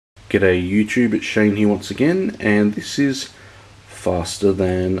G'day YouTube, it's Shane here once again, and this is Faster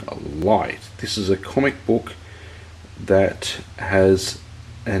Than Light. This is a comic book that has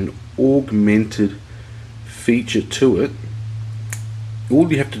an augmented feature to it.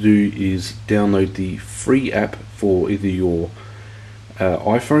 All you have to do is download the free app for either your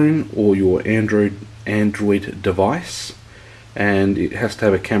iPhone or your Android device, and it has to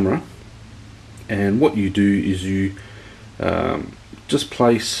have a camera. And what you do is you just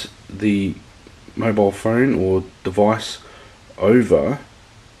place the mobile phone or device over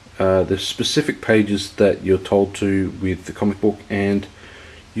the specific pages that you're told to with the comic book, and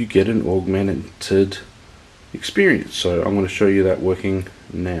you get an augmented experience. So I'm going to show you that working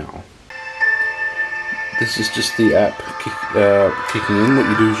now. This is just the app kicking in. What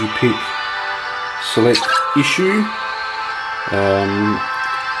you do is you pick select issue,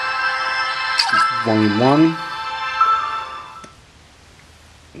 volume 1.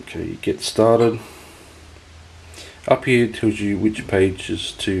 Okay, you get started. Up here it tells you which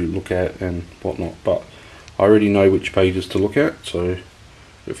pages to look at and whatnot, but I already know which pages to look at, so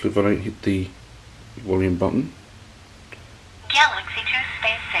hopefully if I don't hit the volume button. Galaxy 2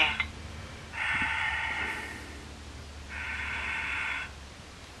 spacesuit.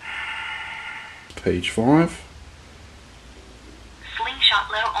 Page 5.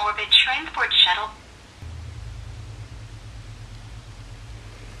 Slingshot low orbit transport shuttle.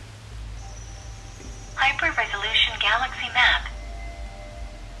 Hyper-resolution galaxy map.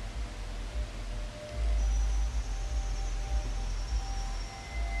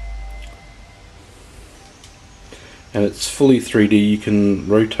 And it's fully 3D. You can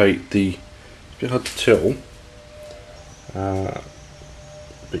rotate the, it's a bit hard to tell,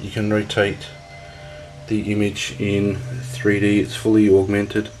 but you can rotate the image in 3D. It's fully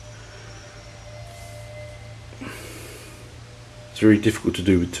augmented. It's very difficult to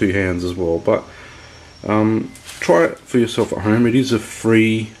do with two hands as well, but try it for yourself at home. It is a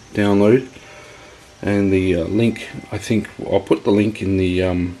free download, and the link, I think I'll put the link in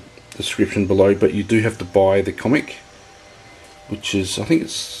the description below, but you do have to buy the comic, which is, I think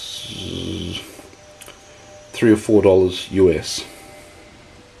it's $3 or $4 US.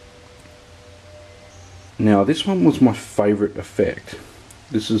 Now this one was my favorite effect.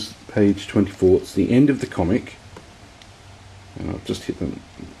 This is page 24. It's the end of the comic, and I'll just hit the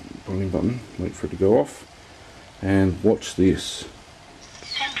volume button, wait for it to go off, and watch this.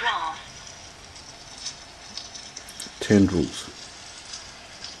 Tendrils.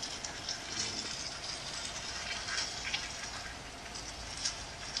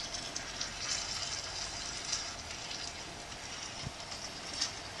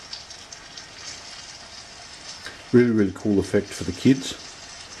 Really cool effect for the kids.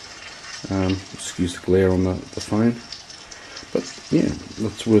 Excuse the glare on the phone. But yeah,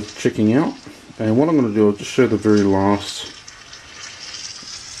 that's worth checking out. And what I'm going to do, I'll just show the very last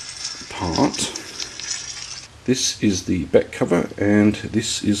part. This is the back cover, and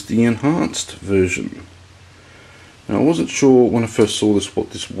this is the enhanced version. Now I wasn't sure when I first saw this what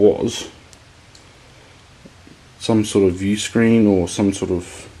this was. Some sort of view screen or some sort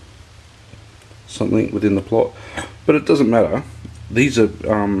of something within the plot, but it doesn't matter. These are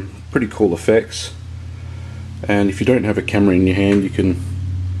pretty cool effects, and if you don't have a camera in your hand, you can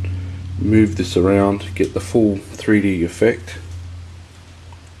move this around, get the full 3D effect.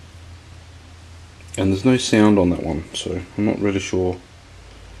 And there's no sound on that one, so I'm not really sure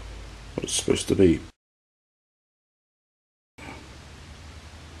what it's supposed to be.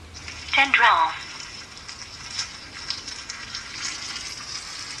 Tendrils.